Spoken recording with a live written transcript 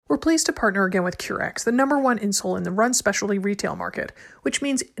We're pleased to partner again with Curex, the #1 insole in the run specialty retail market, which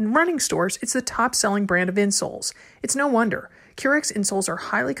means in running stores, it's the top-selling brand of insoles. It's no wonder. Curex insoles are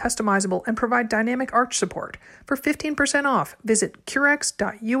highly customizable and provide dynamic arch support. For 15% off, visit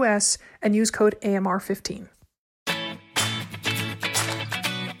curex.us and use code AMR15.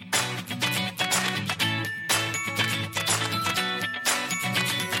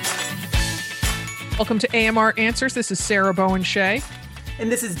 Welcome to AMR Answers. This is Sarah Bowen-Shea. And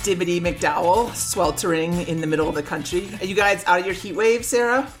this is Dimity McDowell, sweltering in the middle of the country. Are you guys out of your heat wave,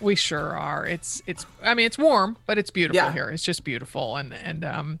 Sarah? We sure are. It's warm, but it's beautiful here. It's just beautiful.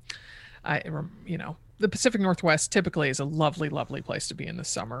 The Pacific Northwest typically is a lovely, lovely place to be in the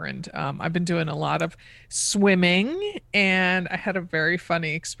summer. And I've been doing a lot of swimming, and I had a very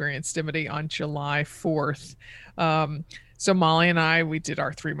funny experience, Dimity, on July 4th. So Molly and I, we did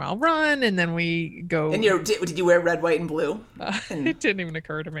our 3-mile run, and then we go. And did you wear red, white, and blue? It didn't even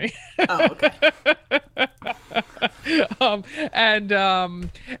occur to me. Oh, okay.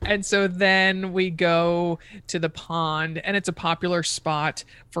 And so then we go to the pond, and it's a popular spot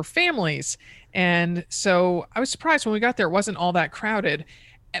for families. And so I was surprised when we got there; it wasn't all that crowded.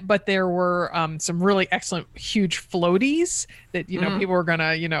 But there were some really excellent, huge floaties that people were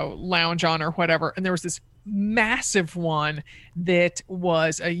gonna lounge on or whatever. And there was this massive one that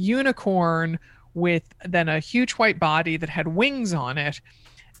was a unicorn with then a huge white body that had wings on it.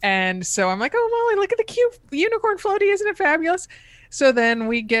 And so I'm like, oh, Molly, look at the cute unicorn floaty. Isn't it fabulous? So then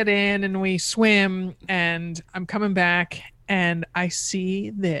we get in and we swim, and I'm coming back and I see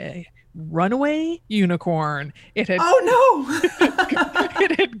the runaway unicorn. It had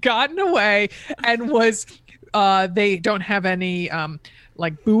it had gotten away and was they don't have any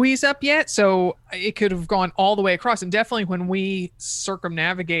buoys up yet, so it could have gone all the way across. And definitely when we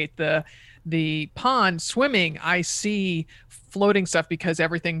circumnavigate the pond swimming, I see floating stuff because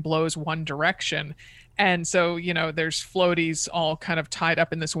everything blows one direction. And so, there's floaties all kind of tied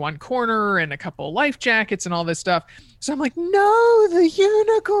up in this one corner and a couple of life jackets and all this stuff. So I'm like, no, the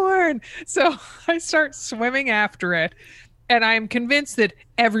unicorn. So I start swimming after it. And I'm convinced that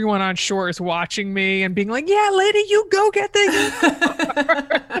everyone on shore is watching me and being like, yeah, lady, you go get the unicorn.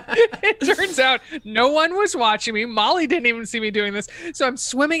 It turns out no one was watching me. Molly didn't even see me doing this. So I'm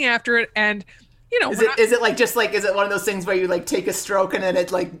swimming after it, and is it one of those things where you take a stroke and then it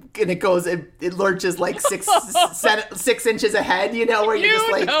lurches 6 inches ahead, where you're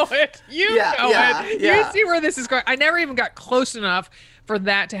just like, know it. Yeah. You see where this is going. I never even got close enough for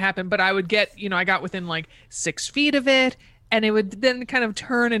that to happen, but I would get, I got within 6 feet of it, and it would then kind of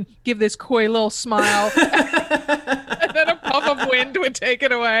turn and give this coy little smile. And then a puff of wind would take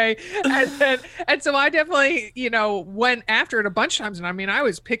it away. And so I definitely, went after it a bunch of times. And I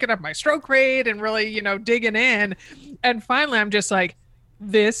was picking up my stroke rate and really, digging in. And finally, I'm just like,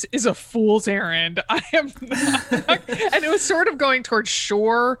 this is a fool's errand. I am not. And it was sort of going towards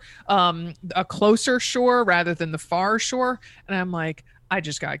shore, a closer shore rather than the far shore. And I'm like, I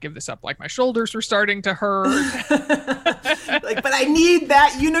just got to give this up. My shoulders were starting to hurt. But I need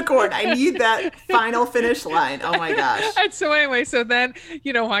that unicorn. I need that final finish line. Oh my gosh. And so anyway, then,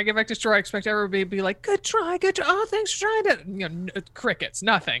 when I get back to shore, I expect everybody to be like, good try. Oh, thanks for trying it. Crickets,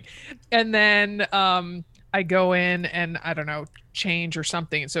 nothing. And then, I go in and I don't know, change or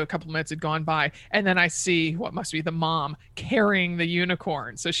something. And so a couple of minutes had gone by, and then I see what must be the mom carrying the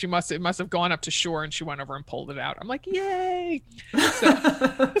unicorn. So it must have gone up to shore, and she went over and pulled it out. I'm like, yay. So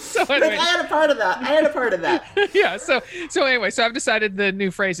anyway. I had a part of that. Yeah. So anyway, I've decided the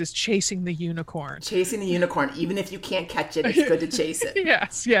new phrase is chasing the unicorn. Chasing the unicorn. Even if you can't catch it, it's good to chase it.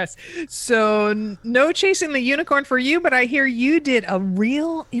 Yes. So no chasing the unicorn for you, but I hear you did a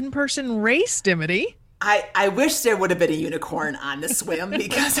real in-person race, Dimity. I wish there would have been a unicorn on the swim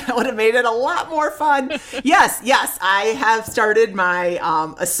because that would have made it a lot more fun. Yes, I have started my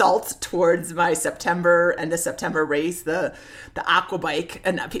assault towards my end of September race, the aqua bike,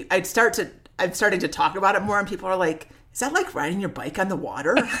 and I'm starting to talk about it more, and people are like, is that like riding your bike on the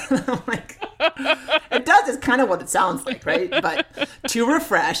water? I'm like, it does. It's kind of what it sounds like, right? But to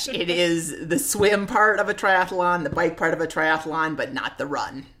refresh, it is the swim part of a triathlon, the bike part of a triathlon, but not the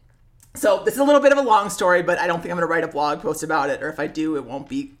run. So this is a little bit of a long story, but I don't think I'm going to write a blog post about it. Or if I do, it won't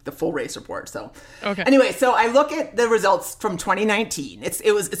be the full race report. So okay. Anyway, so I look at the results from 2019. It's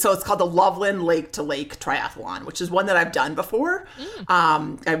called the Loveland Lake to Lake Triathlon, which is one that I've done before.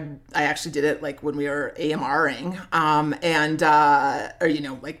 I actually did it when we were AMRing,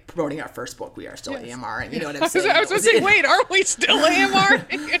 promoting our first book. We are still AMRing. You know what I'm saying? I was going to say, wait, aren't we still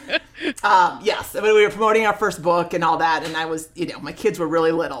AMRing? Yes, when we were promoting our first book and all that, and I was, my kids were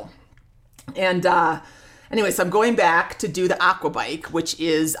really little. And Anyway, so I'm going back to do the aqua bike, which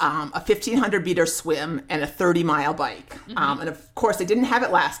is a 1,500 meter swim and a 30-mile bike. And of course, I didn't have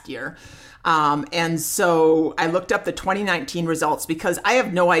it last year. And so I looked up the 2019 results because I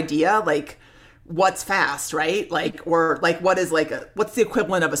have no idea, like, what's fast, right? Like, or like, what is like what's the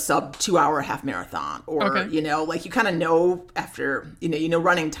equivalent of a sub 2-hour half marathon? Or, you know, like you kind of know after, you know,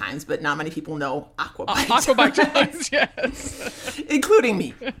 running times, but not many people know aqua bike. Aqua bike times, yes. Including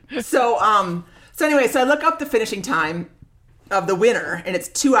me. So anyway, so I look up the finishing time of the winner and it's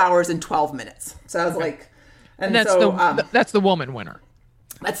 2 hours and 12 minutes. So I was like, and that's that's the woman winner.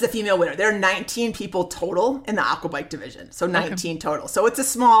 That's the female winner. There are 19 people total in the aquabike division. So 19 total. So it's a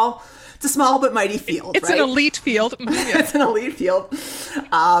small but mighty field. It's right? an elite field. It's an elite field.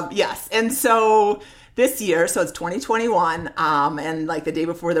 Yes. And so this year, so it's 2021, and like the day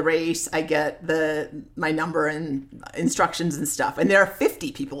before the race, I get my number and instructions and stuff. And there are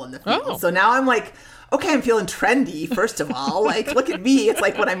 50 people in the field. Oh. So now I'm like, okay, I'm feeling trendy, first of all. Like, look at me. It's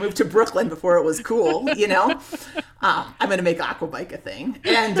like when I moved to Brooklyn before it was cool, you know? I'm going to make aquabike a thing.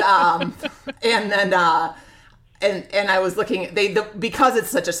 And then I was looking, because it's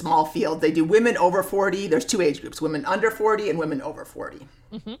such a small field, they do women over 40. There's 2 age groups, women under 40 and women over 40.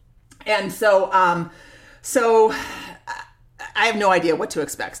 Mm-hmm. And so I have no idea what to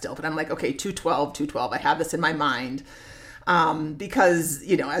expect still, but I'm like, okay, 212. I have this in my mind. Because,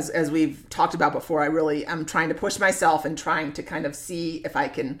 you know, as we've talked about before, I'm trying to push myself and trying to kind of see if I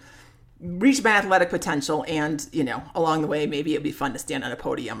can reach my athletic potential. And, you know, along the way, maybe it'd be fun to stand on a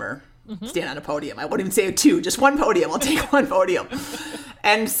podium or stand on a podium. I won't even say 2, just 1 podium. I'll take 1 podium.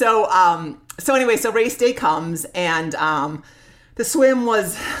 And so anyway, so race day comes and, the swim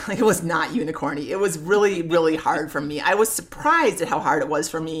was like, it was not unicorny. It was really, really hard for me. I was surprised at how hard it was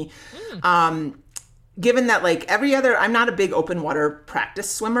for me. Given that, like, I'm not a big open water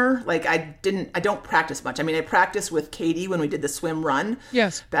practice swimmer. Like, I don't practice much. I mean, I practiced with Katie when we did the swim run.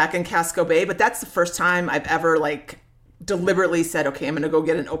 Yes. Back in Casco Bay. But that's the first time I've ever, like, deliberately said, okay, I'm going to go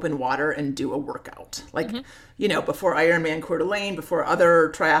get an open water and do a workout. Like, you know, before Ironman Coeur d'Alene, before other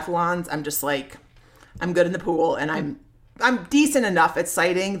triathlons, I'm just like, I'm good in the pool and I'm decent enough at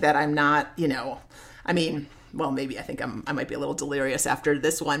sighting that I'm not, you know, I mean, well, maybe I think I might be a little delirious after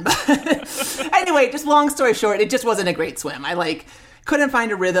this one. But anyway, just long story short, it just wasn't a great swim. I couldn't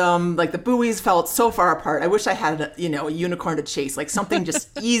find a rhythm. Like the buoys felt so far apart. I wish I had, a unicorn to chase, like something just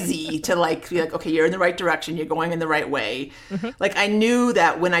easy to like be like, okay, you're in the right direction. You're going in the right way. Like I knew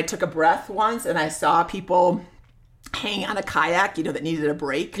that when I took a breath once and I saw people hang on a kayak, you know, that needed a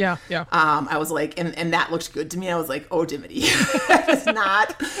break. Yeah. I was like, and that looked good to me. I was like, oh, Dimity, that is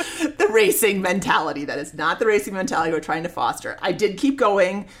not the racing mentality. That is not the racing mentality we're trying to foster. I did keep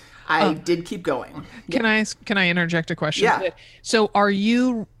going. Can I interject a question? Yeah. So were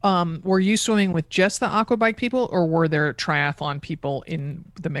you swimming with just the aquabike people or were there triathlon people in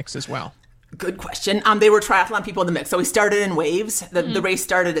the mix as well? Good question. They were triathlon people in the mix. So we started in waves. The race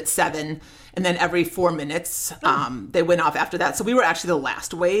started at 7, and then every 4 minutes, they went off after that. So we were actually the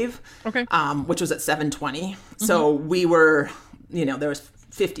last wave, which was at 7:20. So we were, you know, there was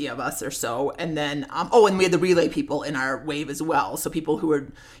 50 of us or so. And then, and we had the relay people in our wave as well. So people who were,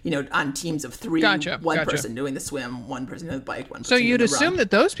 you know, on teams of 3, one person doing the swim, one person doing the bike, one person So you'd doing the assume run.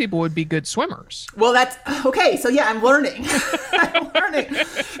 that those people would be good swimmers. Well, that's okay. So yeah, I'm learning.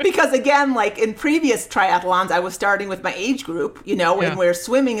 Because again, like in previous triathlons, I was starting with my age group, you know, and where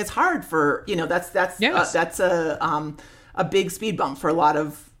swimming is hard for, you know, that's a big speed bump for a lot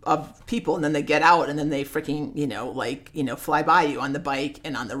of people, and then they get out and then they freaking, you know, like, you know, fly by you on the bike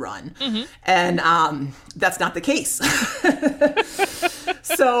and on the run. And that's not the case.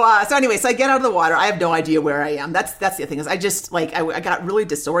 So anyway, so I get out of the water. I have no idea where I am. That's the thing is I just like, I got really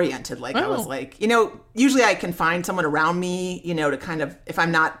disoriented. Like I was like, you know, usually I can find someone around me, you know, to kind of, if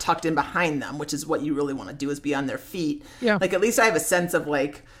I'm not tucked in behind them, which is what you really want to do is be on their feet. Yeah. Like at least I have a sense of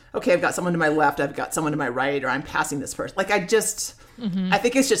like, okay, I've got someone to my left, I've got someone to my right, or I'm passing this person. Like I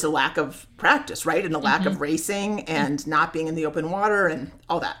think it's just a lack of practice, right? And a lack of racing and not being in the open water and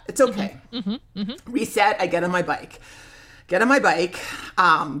all that. It's okay. Reset, I get on my bike. And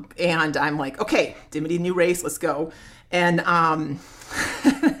I'm like, okay, Dimity, new race, let's go. And and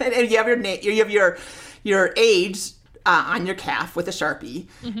you have your age on your calf with a Sharpie.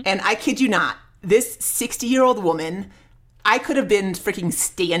 And I kid you not, this 60-year-old woman, I could have been freaking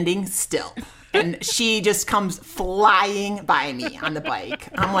standing still. And she just comes flying by me on the bike.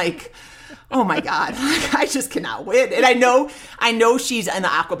 I'm like, oh my God, I just cannot win. And I know she's in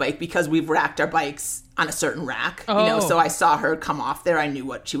the aqua bike because we've racked our bikes on a certain rack, so I saw her come off there. I knew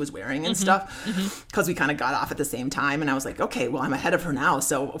what she was wearing and stuff because we kind of got off at the same time. And I was like, okay, well, I'm ahead of her now.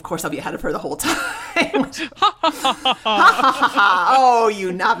 So of course I'll be ahead of her the whole time. Oh,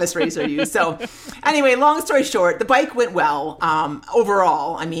 you novice racer, you. So anyway, long story short, the bike went well.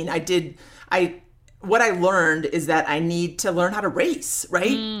 Overall, I mean, what I learned is that I need to learn how to race,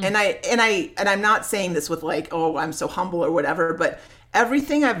 right? And I'm not saying this with like, oh, I'm so humble or whatever, but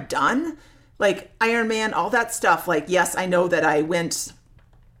everything I've done, like Ironman, all that stuff, like, yes, I know that I went,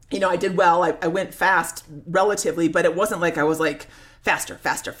 I did well. I went fast relatively, but it wasn't like I was like faster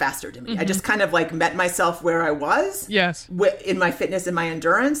to me. I just kind of like met myself where I was. Yes. In my fitness and my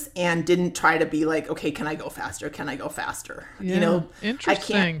endurance, and didn't try to be like, okay, can I go faster? Can I go faster? Yeah. Interesting. I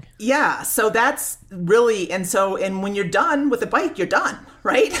can't. Yeah. So that's really, and when you're done with the bike, you're done,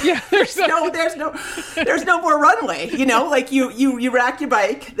 right? Yeah. there's no more runway, like you rack your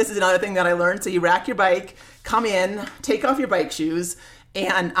bike. This is another thing that I learned. So you rack your bike, come in, take off your bike shoes.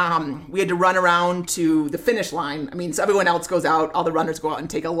 And we had to run around to the finish line. I mean, so everyone else goes out, all the runners go out and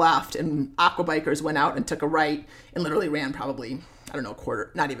take a left, and aqua bikers went out and took a right and literally ran probably, I don't know,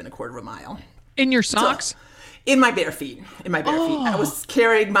 not even a quarter of a mile. In your socks? So, in my bare feet. I was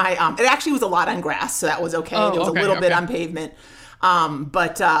carrying my, it actually was a lot on grass, so that was okay. There was a little bit on pavement.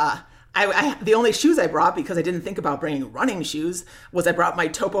 But I the only shoes I brought, because I didn't think about bringing running shoes, was I brought my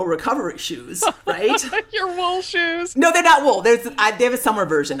Topo recovery shoes, right? Your wool shoes. No, they're not wool. They have a summer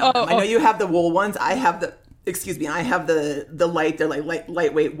version of them. I know you have the wool ones. I have the light, they're like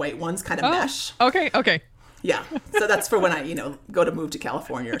lightweight white ones, kind of mesh. Okay. Yeah. So that's for when I, go to move to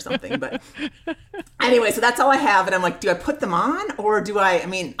California or something. But anyway, so that's all I have. And I'm like, do I put them on or I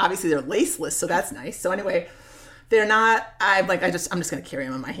mean, obviously they're laceless, so that's nice. So anyway, they're not, I'm just going to carry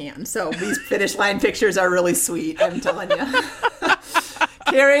them in my hand. So these finish line pictures are really sweet, I'm telling you.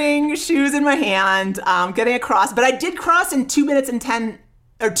 Carrying shoes in my hand, getting across. But I did cross in 2 hours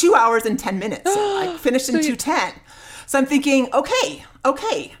and 10 minutes. So I finished in 2:10. So I'm thinking, okay.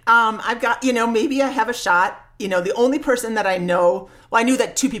 I've got, maybe I have a shot. The only person that I know, well, I knew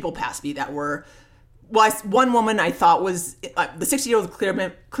that two people passed me that were, one woman I thought was the 60-year-old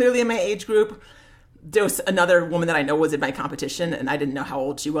clearly in my age group. There was another woman that I know was in my competition, and I didn't know how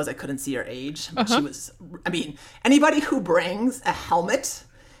old she was. I couldn't see her age. She was, anybody who brings a helmet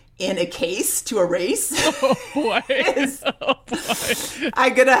in a case to a race,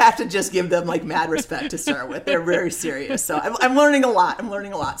 I'm going to have to just give them like mad respect to start with. They're very serious. So I'm learning a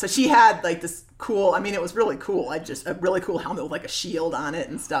lot. So she had like this cool, it was really cool. A really cool helmet with like a shield on it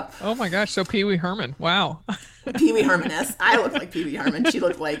and stuff. Oh my gosh. So Pee Wee Herman. Wow. Pee Wee Herman-esque. I looked like Pee Wee Herman. She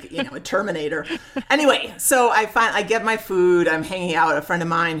looked like, a Terminator. Anyway, so I get my food. I'm hanging out. A friend of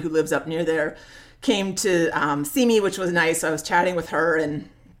mine who lives up near there came to see me, which was nice. So I was chatting with her, and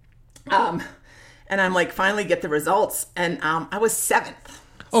I'm like, finally get the results. And I was seventh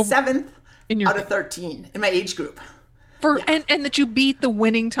out of 13 in my age group. And that you beat the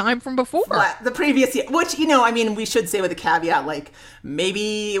winning time from before. The previous year, which, we should say with a caveat, like,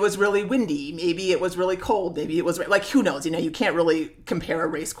 maybe it was really windy, maybe it was really cold, maybe it was, like, who knows? You can't really compare a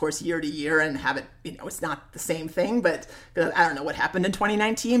race course year to year and have it, it's not the same thing, but I don't know what happened in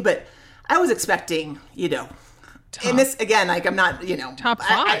 2019, but I was expecting, and this, again, like, I'm not, Top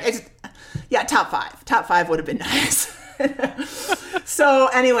five. Top five. Top five would have been nice. So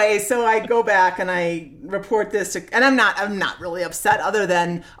anyway, so I go back and I report this and I'm not really upset, other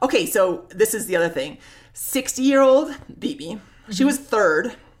than, okay, so this is the other thing. 60-year-old beat me. She was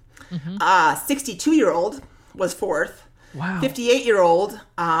third. 62-year-old was fourth. Wow. 58-year-old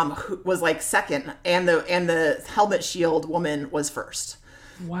was like second, and the helmet shield woman was first.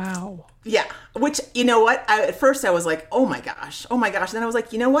 Wow. Yeah. Which, at first I was like, oh my gosh. And then I was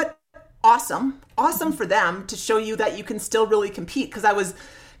like, you know what? Awesome for them to show you that you can still really compete. Because I was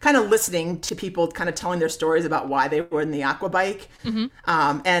kind of listening to people kind of telling their stories about why they were in the aqua bike.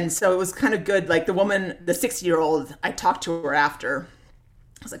 And so it was kind of good. Like the woman, the 60-year-old, I talked to her after.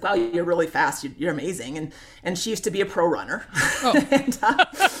 I was like, wow, you're really fast. You're amazing. And she used to be a pro runner.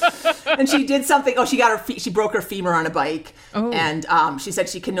 And she did something. Oh, she broke her femur on a bike. Oh. And she said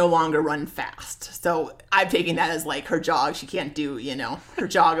she can no longer run fast. So I'm taking that as like her jog. She can't do, her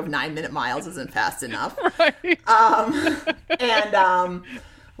jog of 9-minute miles isn't fast enough. Right.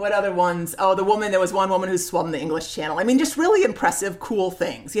 What other ones? Oh, there was one woman who swum the English Channel. Just really impressive, cool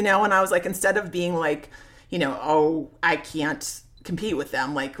things, And I was like, instead of being like, oh, I can't compete with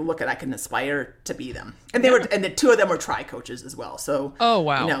them, like, look, I can aspire to be them. And and the two of them were tri coaches as well. So, oh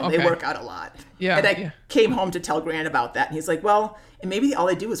wow, they work out a lot. Yeah. And I came home to tell Grant about that, and he's like, well, and maybe all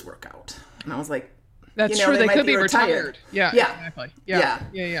they do is work out. And I was like, That's true. They could be retired. Yeah, Yeah. exactly. Yeah.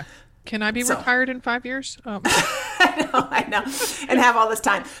 Yeah. Can I be retired in 5 years? I know. And have all this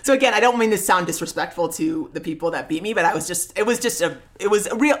time. So again, I don't mean to sound disrespectful to the people that beat me, but it was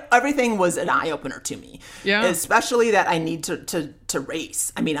a real, everything was an eye opener to me. Yeah. Especially that I need to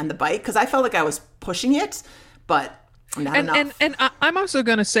race. I mean, on the bike, because I felt like I was pushing it, but not enough. And I'm also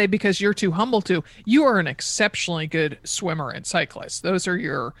going to say, because you're too humble to, you are an exceptionally good swimmer and cyclist. Those are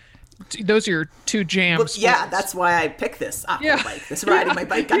your two jams. Well, yeah, that's why I picked this aqua bike, this riding my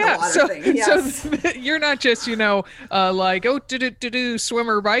bike on the water thing. Yes. So you're not just, like, swimmer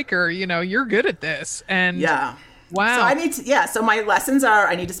biker, you're good at this. And yeah. Wow. So I need to, so my lessons are,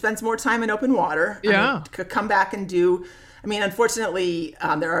 I need to spend some more time in open water. Yeah. I come back and do, I mean, unfortunately,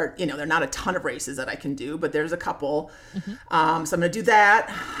 there are, there are not a ton of races that I can do, but there's a couple. So I'm going to do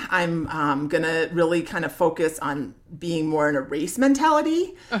that. I'm going to really kind of focus on being more in a race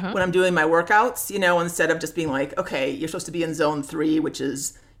mentality when I'm doing my workouts, instead of just being like, okay, you're supposed to be in zone 3, which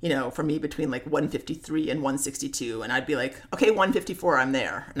is, for me between like 153 and 162. And I'd be like, okay, 154, I'm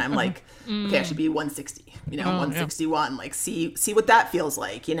there. And I'm like, okay, I should be 160, 161, like see what that feels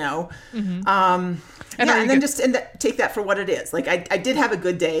like, and then just take that for what it is. Like I did have a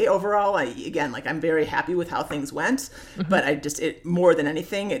good day overall. I'm very happy with how things went, but more than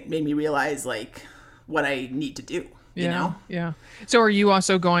anything, it made me realize like what I need to do. Yeah. So are you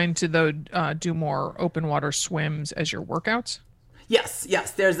also going to do more open water swims as your workouts? Yes.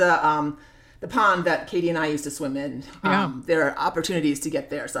 There's the pond that Katie and I used to swim in. There are opportunities to get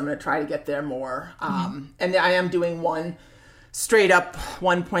there, so I'm going to try to get there more. And I am doing one straight up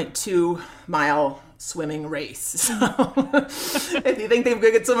 1.2 mile swimming race. So if you think they've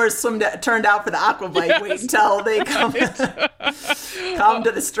good swimmers turned out for the aqua bike, wait until they come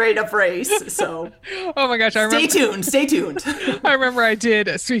to the straight up race. So oh my gosh, stay tuned. I remember I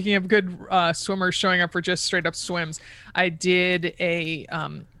did, speaking of good swimmers showing up for just straight up swims, I did a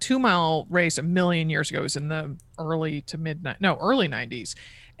 2 mile race a million years ago. It was in the early 90s.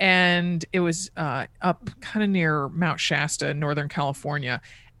 And it was up kind of near Mount Shasta in Northern California.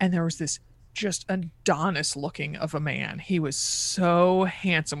 And there was this just Adonis looking of a man. He was so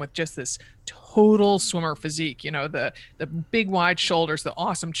handsome with just this total swimmer physique, the big wide shoulders, the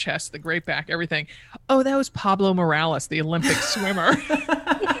awesome chest, the great back, everything. Oh, that was Pablo Morales, the Olympic swimmer.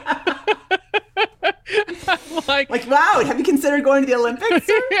 like, wow, have you considered going to the Olympics?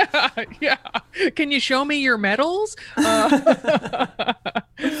 Yeah. Can you show me your medals?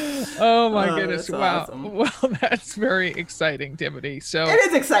 Oh my goodness! Wow. Awesome. Well, that's very exciting, Timothy. So it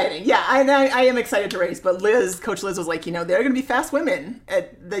is exciting. Yeah, I am excited to race. But Coach Liz was like, there are going to be fast women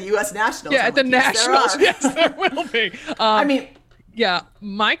at the U.S. Nationals. Yeah, at the Nationals. Yes, there will be. I mean. Yeah,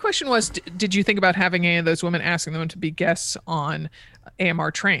 my question was, did you think about having any of those women, asking them to be guests on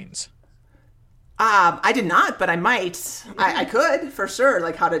AMR trains? I did not, but I might. I could for sure.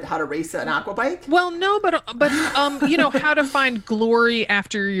 Like how to race an aqua bike. Well, no, but how to find glory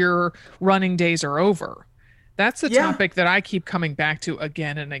after your running days are over. That's the topic that I keep coming back to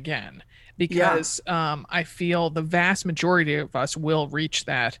again and again, because I feel the vast majority of us will reach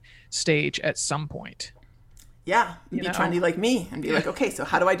that stage at some point. Yeah, be trendy like me and be like, okay, so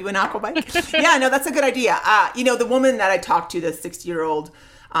how do I do an aqua bike? Yeah, no, that's a good idea. The woman that I talked to, the 60-year-old.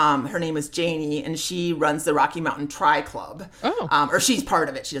 Her name is Janie, and she runs the Rocky Mountain Tri Club. Oh. Or she's part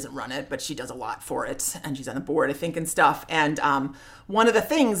of it. She doesn't run it, but she does a lot for it. And she's on the board, I think, and stuff. And one of the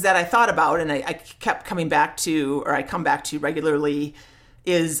things that I thought about, and I kept coming back to, or I come back to regularly,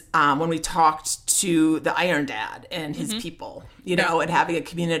 is when we talked to the Iron Dad and his people, and having a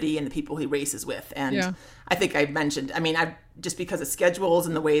community and the people he races with. And I think I mentioned, I just because of schedules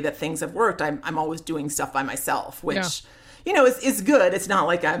and the way that things have worked, I'm always doing stuff by myself, which... is good. It's not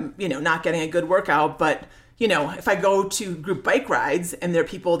like I'm, not getting a good workout, but, if I go to group bike rides and there are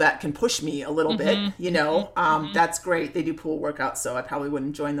people that can push me a little bit, that's great. They do pool workouts, so I probably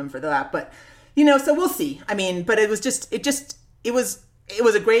wouldn't join them for that. But, so we'll see. But it was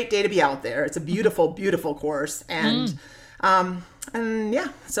a great day to be out there. It's a beautiful, beautiful course. And,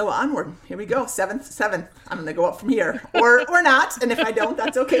 so onward. Here we go. Seventh. I'm going to go up from here or not. And if I don't,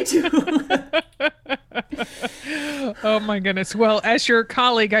 that's okay too. Oh my goodness. Well, as your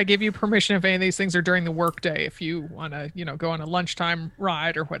colleague, I give you permission if any of these things are during the workday. If you want to, go on a lunchtime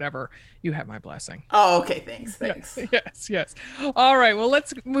ride or whatever, you have my blessing. Oh, okay. Thanks. Yes. All right. Well,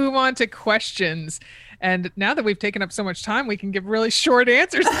 let's move on to questions. And now that we've taken up so much time, we can give really short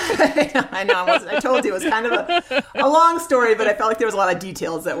answers. I know. I told you it was kind of a long story, but I felt like there was a lot of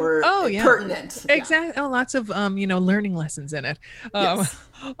details that were pertinent. Exactly. Oh, lots of, learning lessons in it. Yes.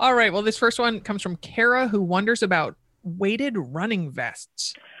 All right. Well, this first one comes from Kara, who wonders about weighted running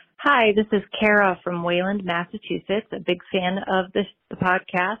vests. Hi, this is Kara from Wayland, Massachusetts. A big fan of the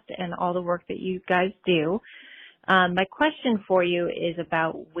podcast and all the work that you guys do. My question for you is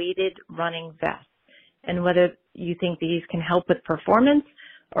about weighted running vests and whether you think these can help with performance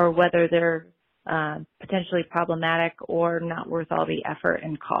or whether they're potentially problematic or not worth all the effort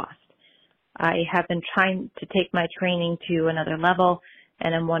and cost. I have been trying to take my training to another level,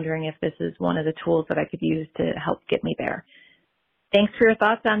 and I'm wondering if this is one of the tools that I could use to help get me there. Thanks for your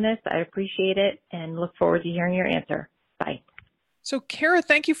thoughts on this. I appreciate it and look forward to hearing your answer. Bye. So, Kara,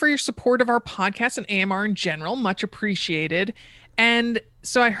 thank you for your support of our podcast and AMR in general. Much appreciated. And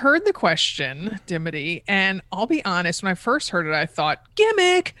so I heard the question, Dimity, and I'll be honest, when I first heard it, I thought,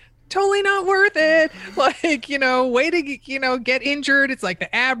 gimmick, totally not worth it. Like, way to, get injured. It's like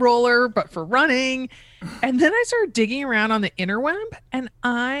the ab roller, but for running. And then I started digging around on the interweb, and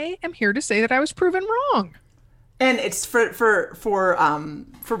I am here to say that I was proven wrong. And it's for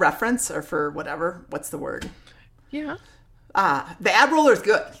reference or for whatever. What's the word? Yeah. The ab roller is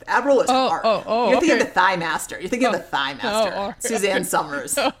good. The ab roller is hard. You're thinking of the Thigh Master. You're thinking of the Thigh Master. Right. Suzanne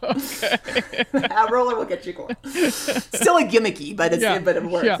Summers. Okay. The ab roller will get you going. Still a gimmicky, but it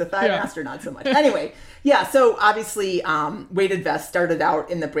works. The Thigh Master, not so much. Anyway, so obviously weighted vests started out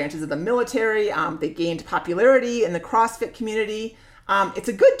in the branches of the military. They gained popularity in the CrossFit community. It's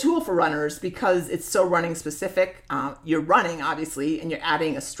a good tool for runners because it's so running specific. You're running, obviously, and you're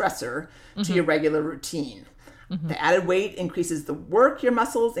adding a stressor to your regular routine. Mm-hmm. The added weight increases the work your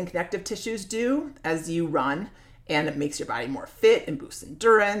muscles and connective tissues do as you run, and it makes your body more fit and boosts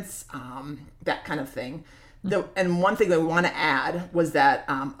endurance, that kind of thing. And one thing that we want to add was that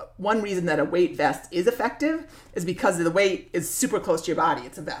one reason that a weight vest is effective is because the weight is super close to your body.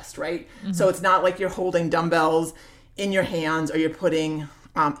 It's a vest, right? Mm-hmm. So it's not like you're holding dumbbells in your hands or you're putting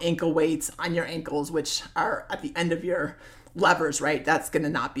ankle weights on your ankles, which are at the end of your levers, right? That's going to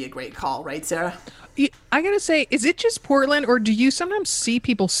not be a great call, right, Sarah? I got to say, is it just Portland, or do you sometimes see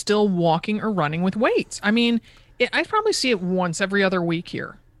people still walking or running with weights? I mean, I probably see it once every other week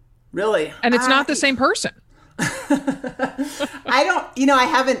here. Really? And it's not the same person. I don't,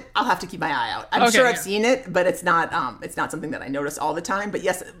 I'll have to keep my eye out. I'm sure I've seen it, but it's not something that I notice all the time. But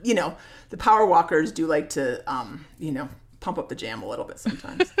yes, the power walkers do like to, pump up the jam a little bit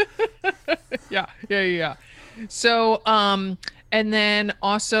sometimes. Yeah. So, and then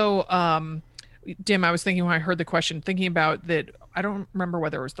also, Dim, I was thinking when I heard the question, thinking about that, I don't remember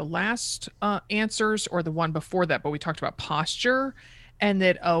whether it was the last answers or the one before that, but we talked about posture and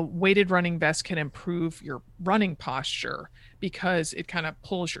that a weighted running vest can improve your running posture because it kind of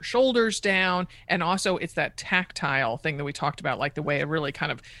pulls your shoulders down. And also it's that tactile thing that we talked about, like the way a really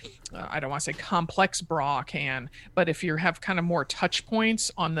kind of, I don't want to say complex bra can, but if you have kind of more touch points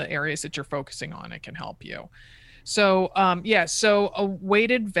on the areas that you're focusing on, it can help you. So, so a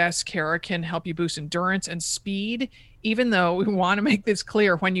weighted vest, Kara, can help you boost endurance and speed, even though we want to make this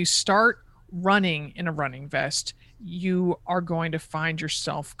clear. When you start running in a running vest, you are going to find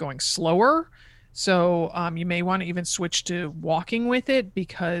yourself going slower. So you may want to even switch to walking with it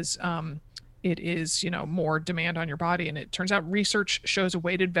because it is, more demand on your body. And it turns out research shows a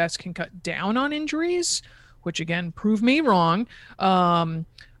weighted vest can cut down on injuries, which again, prove me wrong.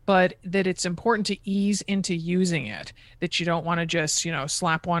 But that it's important to ease into using it, that you don't want to just,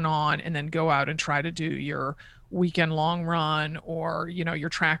 slap one on and then go out and try to do your weekend long run or, your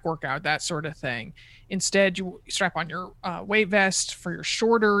track workout, that sort of thing. Instead, you strap on your weight vest for your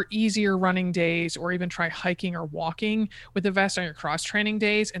shorter, easier running days, or even try hiking or walking with the vest on your cross training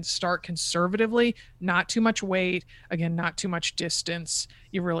days and start conservatively, not too much weight, again, not too much distance.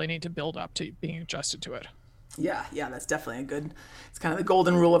 You really need to build up to being adjusted to it. Yeah, that's definitely it's kind of the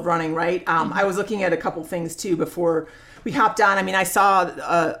golden rule of running, right? I was looking at a couple things too before we hopped on. I mean, I saw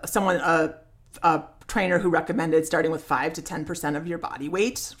a trainer who recommended starting with 5 to 10% of your body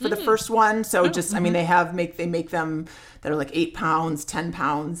weight for the first one. So I mean, they make them that are like 8 pounds, 10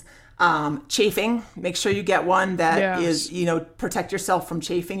 pounds. Chafing, make sure you get one that is, protect yourself from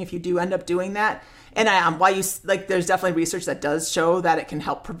chafing if you do end up doing that. And there's definitely research that does show that it can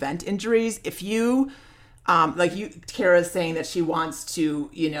help prevent injuries. If you, Kara's saying that she wants to,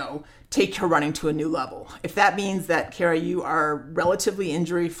 take her running to a new level. If that means that, Kara, you are relatively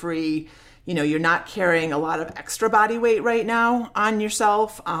injury-free, you're not carrying a lot of extra body weight right now on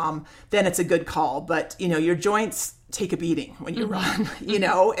yourself, then it's a good call. But, your joints take a beating when you run,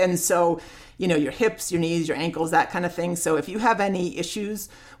 and so, your hips, your knees, your ankles, that kind of thing. So if you have any issues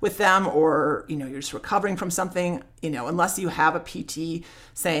with them or, you're just recovering from something, unless you have a PT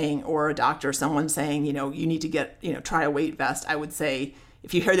saying, or a doctor, someone saying, you need to get, try a weight vest, I would say,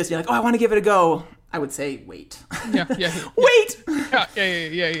 if you hear this, you're like, oh, I want to give it a go. I would say, wait. Yeah. Wait.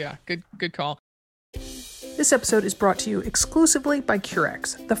 Yeah. Good call. This episode is brought to you exclusively by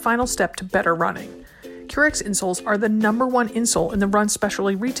Curex, the final step to better running. Curex insoles are the #1 insole in the run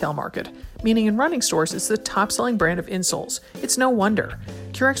specialty retail market, meaning in running stores it's the top-selling brand of insoles. It's no wonder.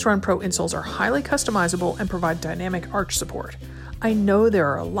 Curex Run Pro insoles are highly customizable and provide dynamic arch support. I know there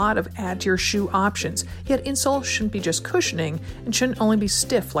are a lot of add-to-your-shoe options, yet insoles shouldn't be just cushioning and shouldn't only be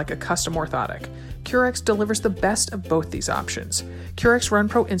stiff like a custom orthotic. Curex delivers the best of both these options. Curex Run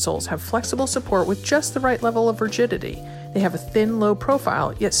Pro insoles have flexible support with just the right level of rigidity. They have a thin, low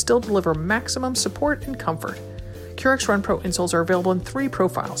profile, yet still deliver maximum support and comfort. Curex Run Pro insoles are available in 3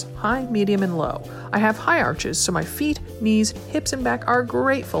 profiles, high, medium, and low. I have high arches, so my feet, knees, hips, and back are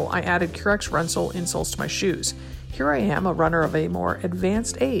grateful I added Curex Run Sole insoles to my shoes. Here I am, a runner of a more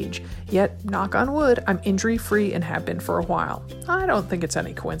advanced age, yet, knock on wood, I'm injury-free and have been for a while. I don't think it's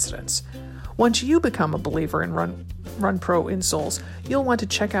any coincidence. Once you become a believer in Run Pro insoles, you'll want to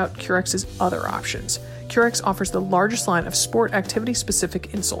check out Curex's other options. Curex offers the largest line of sport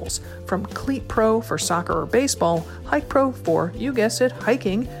activity-specific insoles, from Cleat Pro for soccer or baseball, Hike Pro for, you guessed it,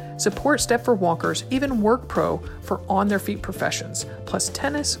 hiking, Support Step for walkers, even Work Pro for on-their-feet professions, plus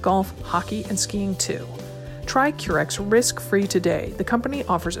tennis, golf, hockey, and skiing too. Try Curex risk-free today. The company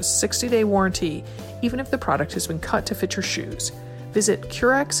offers a 60-day warranty, even if the product has been cut to fit your shoes. Visit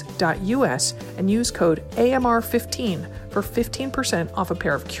curex.us and use code AMR15 for 15% off a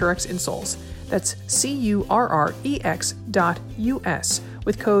pair of Curex insoles. That's CURREX.US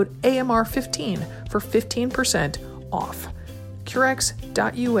with code AMR15 for 15% off.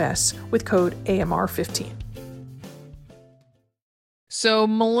 Curex.us with code AMR15. So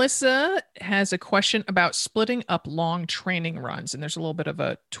Melissa has a question about splitting up long training runs, and there's a little bit of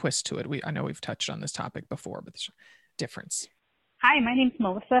a twist to it. I know we've touched on this topic before, but there's a difference. Hi, my name's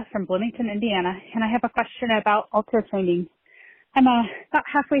Melissa from Bloomington, Indiana, and I have a question about ultra training. I'm about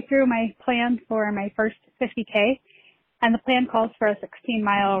halfway through my plan for my first 50K, and the plan calls for a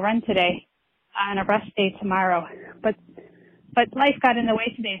 16-mile run today and a rest day tomorrow. But life got in the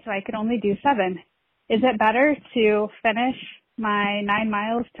way today, so I could only do 7. Is it better to finish my 9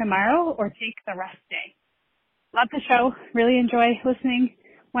 miles tomorrow or take the rest day? Love the show. Really enjoy listening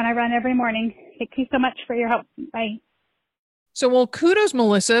when I run every morning. Thank you so much for your help. Bye. So, well, kudos,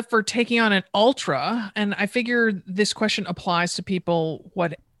 Melissa, for taking on an ultra. And I figure this question applies to people,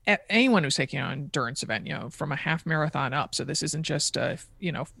 anyone who's taking on an endurance event, from a half marathon up. So this isn't just,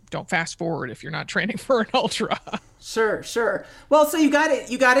 don't fast forward if you're not training for an ultra. Sure. Well, so you got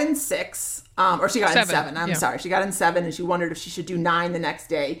in 6, or she got 7. in 7. Sorry. She got in 7 and she wondered if she should do 9 the next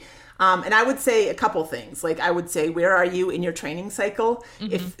day. And I would say a couple things. Like I would say, where are you in your training cycle?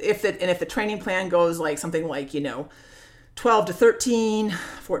 Mm-hmm. If the training plan goes like something like, 12 to 13,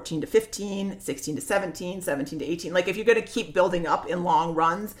 14 to 15, 16 to 17, 17 to 18. Like if you're going to keep building up in long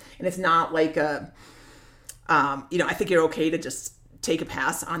runs and it's not like I think you're okay to just take a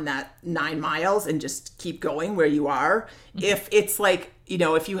pass on that 9 miles and just keep going where you are. Mm-hmm. If it's like,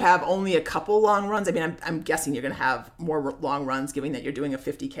 if you have only a couple long runs, I mean, I'm guessing you're going to have more long runs given that you're doing a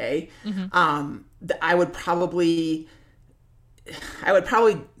 50K. Mm-hmm. I would probably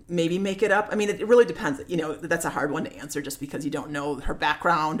maybe make it up. I mean, it really depends. That's a hard one to answer just because you don't know her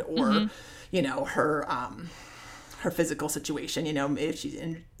background or, her physical situation.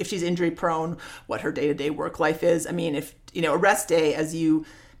 If she's injury prone, what her day-to-day work life is. I mean, if, a rest day, as you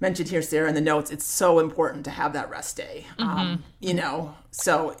mentioned here, Sarah, in the notes, it's so important to have that rest day. Mm-hmm.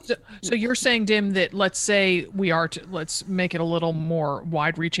 So you're saying, Dim, that let's say let's make it a little more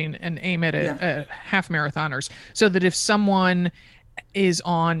wide reaching and aim it at half marathoners, so that if someone is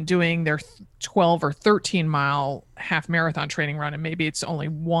on doing their 12 or 13 mile half marathon training run, and maybe it's only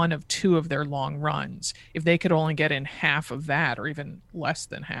 1 of 2 of their long runs, if they could only get in half of that or even less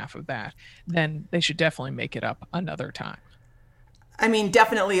than half of that, then they should definitely make it up another time. I mean,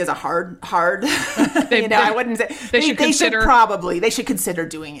 definitely is a hard. I wouldn't say they should consider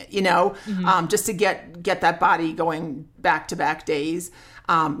doing it. Mm-hmm. Just to get that body going back-to-back days.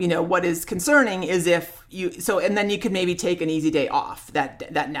 What is concerning is and then you could maybe take an easy day off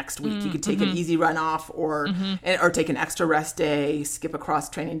that next week. You could take an easy run off or take an extra rest day, skip a cross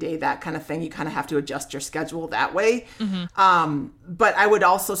training day, that kind of thing. You kind of have to adjust your schedule that way. Mm-hmm. But I would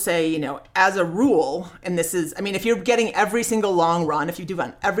also say, as a rule, and this is, I mean, if you're getting every single long run, if you do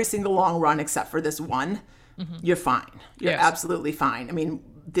run every single long run except for this one, you're fine. You're absolutely fine. I mean,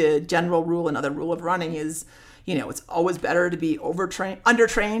 the general rule, another rule of running is, it's always better to be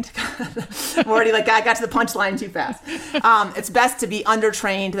undertrained. I'm already I got to the punchline too fast. It's best to be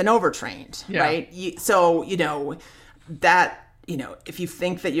undertrained than overtrained, right? if you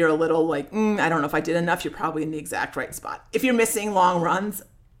think that you're a little like, I don't know if I did enough, you're probably in the exact right spot. If you're missing long runs,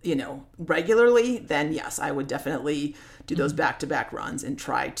 regularly, then yes, I would definitely do those back-to-back runs and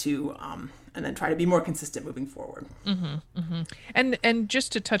try to be more consistent moving forward. And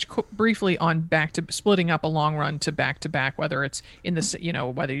just to touch briefly on splitting up a long run to back, whether it's in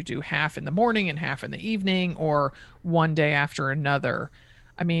the, whether you do half in the morning and half in the evening or one day after another.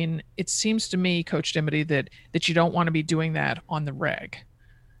 I mean, it seems to me, Coach Dimity, that you don't want to be doing that on the reg.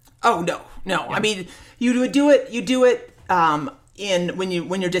 Oh, no. Yeah. I mean, you do it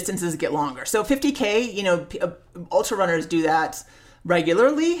when your distances get longer. So 50K, ultra runners do that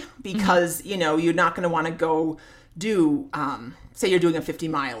regularly because, you're not going to want to go do, say you're doing a 50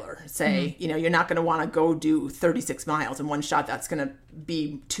 miler, say, you're not going to want to go do 36 miles in one shot. That's going to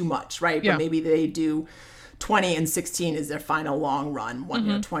be too much, right? Yeah. But maybe they do 20 and 16 is their final long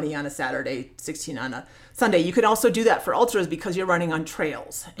run, 20 on a Saturday, 16 on a Sunday. You could also do that for ultras because you're running on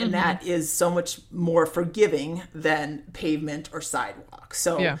trails, and that is so much more forgiving than pavement or sidewalk.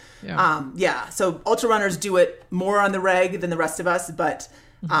 So, so ultra runners do it more on the reg than the rest of us, but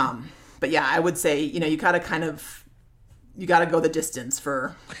yeah, I would say, you got to go the distance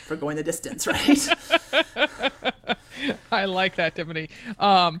for going the distance, right? I like that, Tiffany.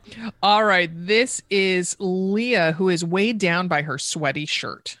 All right. This is Leah, who is weighed down by her sweaty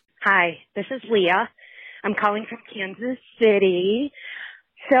shirt. Hi, this is Leah. I'm calling from Kansas City.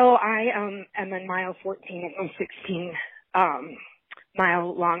 So I am on mile 14 of my 16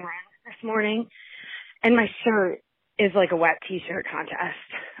 mile long run this morning. And my shirt is like a wet t-shirt contest.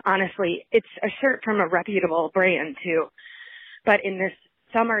 Honestly, it's a shirt from a reputable brand too. But in this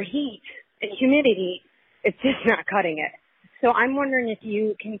summer heat and humidity, it's just not cutting it. So I'm wondering if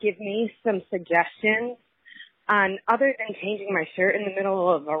you can give me some suggestions on, other than changing my shirt in the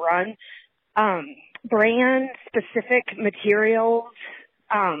middle of a run, brand specific materials.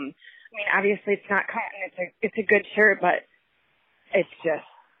 I mean, obviously it's not cotton. It's a good shirt, but it's just,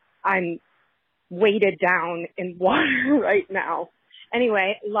 I'm weighted down in water right now.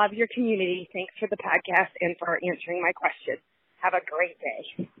 Anyway, love your community. Thanks for the podcast and for answering my question. Have a great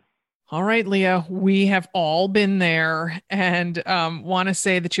day. All right, Leah, we have all been there and want to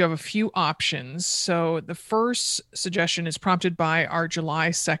say that you have a few options. So the first suggestion is prompted by our July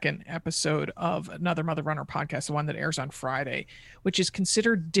 2nd episode of Another Mother Runner podcast, the one that airs on Friday, which is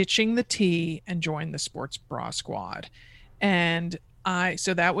consider ditching the tee and join the sports bra squad. And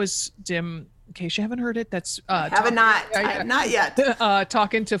so that was Dim. In case you haven't heard it, that's I have not yet.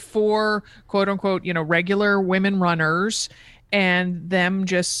 Talking to 4 quote unquote, regular women runners, and them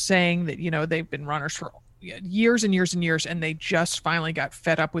just saying that, they've been runners for years and years and years, and they just finally got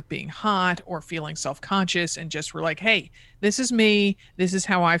fed up with being hot or feeling self-conscious and just were like, hey, this is me. This is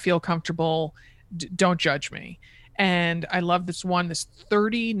how I feel comfortable. Don't judge me. And I love this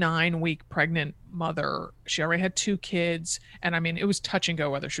 39-week pregnant mother. She already had 2 kids. And I mean, it was touch and go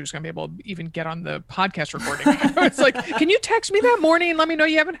whether she was going to be able to even get on the podcast recording. It's like, can you text me that morning and let me know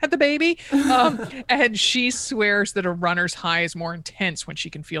you haven't had the baby? And she swears that a runner's high is more intense when she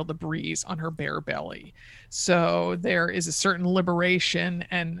can feel the breeze on her bare belly. So there is a certain liberation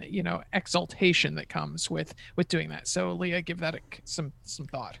and, exaltation that comes with doing that. So Leah, give that some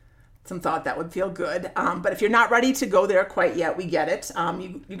thought. Some thought that would feel good. But if you're not ready to go there quite yet, we get it.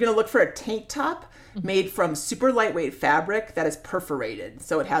 You're going to look for a tank top made from super lightweight fabric that is perforated.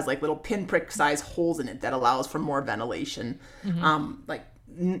 So it has like little pinprick size holes in it that allows for more ventilation. Like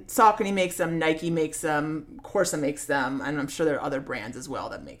Saucony makes them, Nike makes them, Corsa makes them, and I'm sure there are other brands as well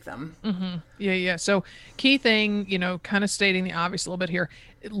that make them. Yeah. So key thing, kind of stating the obvious a little bit here,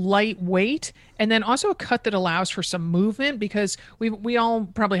 lightweight, and then also a cut that allows for some movement, because we all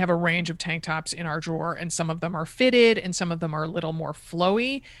probably have a range of tank tops in our drawer, and some of them are fitted and some of them are a little more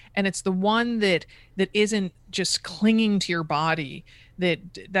flowy, and it's the one that isn't just clinging to your body,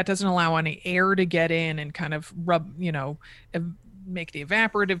 that doesn't allow any air to get in and kind of rub, make the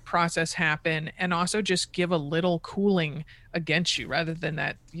evaporative process happen, and also just give a little cooling against you rather than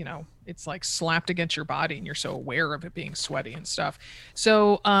that, it's like slapped against your body and you're so aware of it being sweaty and stuff.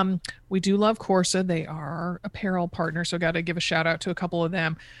 So we do love Corsa. They are apparel partners, so got to give a shout out to a couple of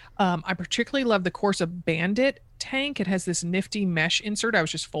them. I particularly love the Corsa Bandit tank. It has this nifty mesh insert. I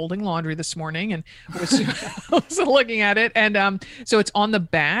was just folding laundry this morning and was looking at it, and so it's on the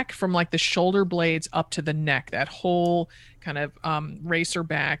back from like the shoulder blades up to the neck, that whole kind of racer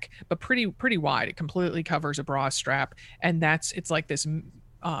back, but pretty wide. It completely covers a bra strap, and it's like this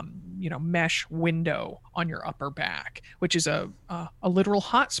mesh window on your upper back, which is a literal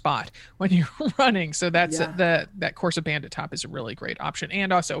hot spot when you're running. So that's that Corsa Bandit top is a really great option.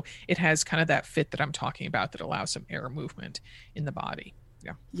 And also it has kind of that fit that I'm talking about that allows some air movement in the body.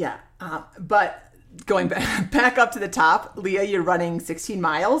 Yeah. But going back up to the top, Leah, you're running 16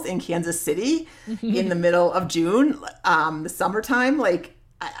 miles in Kansas City in the middle of June, the summertime. Like,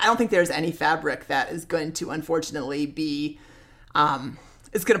 I don't think there's any fabric that is going to, unfortunately, be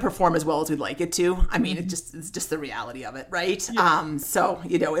it's going to perform as well as we'd like it to. I mean, it's just the reality of it, right? Yeah. So,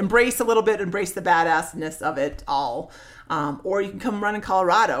 embrace a little bit, embrace the badassness of it all. Or you can come run in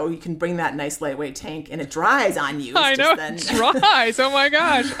Colorado. You can bring that nice lightweight tank, and it dries on you. I know, it dries. Oh my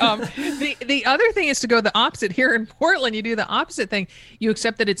gosh. The other thing is to go the opposite. Here in Portland, you do the opposite thing. You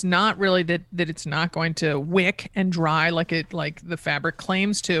accept that it's not really that it's not going to wick and dry like the fabric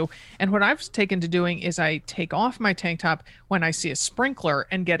claims to. And what I've taken to doing is I take off my tank top when I see a sprinkler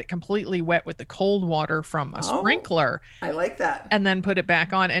and get it completely wet with the cold water from a sprinkler. I like that. And then put it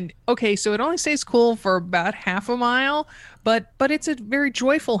back on. And okay, so it only stays cool for about half a mile. But it's a very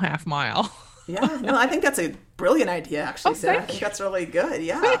joyful half mile. Yeah, no, I think that's a brilliant idea, actually, Sarah. I think that's really good.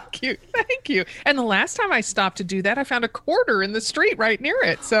 Yeah. Thank you. And the last time I stopped to do that, I found a quarter in the street right near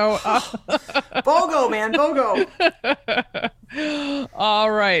it. So BOGO, man, BOGO.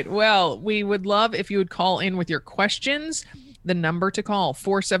 All right. Well, we would love if you would call in with your questions. The number to call,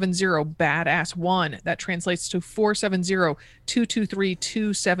 470-BADASS-1. That translates to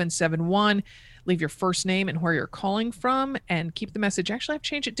 470-223-2771. Leave your first name and where you're calling from, and keep the message. Actually, I've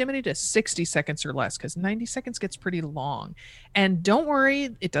changed it, Dimity, to 60 seconds or less because 90 seconds gets pretty long. And don't worry,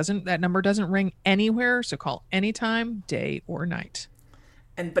 that number doesn't ring anywhere, so call anytime, day or night.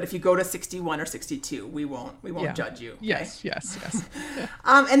 But if you go to 61 or 62, we won't judge you. Okay? Yes.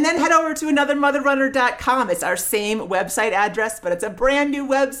 And then head over to anothermotherrunner.com. It's our same website address, but it's a brand new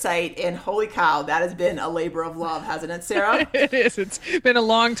website. And holy cow, that has been a labor of love, hasn't it, Sarah? It is. It's been a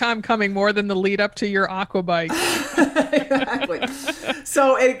long time coming, more than the lead up to your aqua bike. Exactly.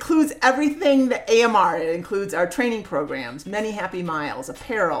 So it includes everything the AMR. It includes our training programs, many happy miles,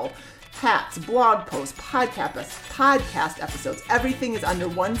 apparel, hats, blog posts, podcast episodes. Everything is under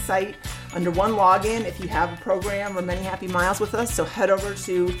one site, under one login if you have a program or many happy miles with us. So head over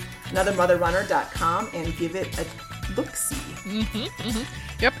to anothermotherrunner.com and give it a look-see.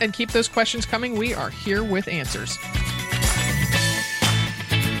 Yep, and keep those questions coming. We are here with answers.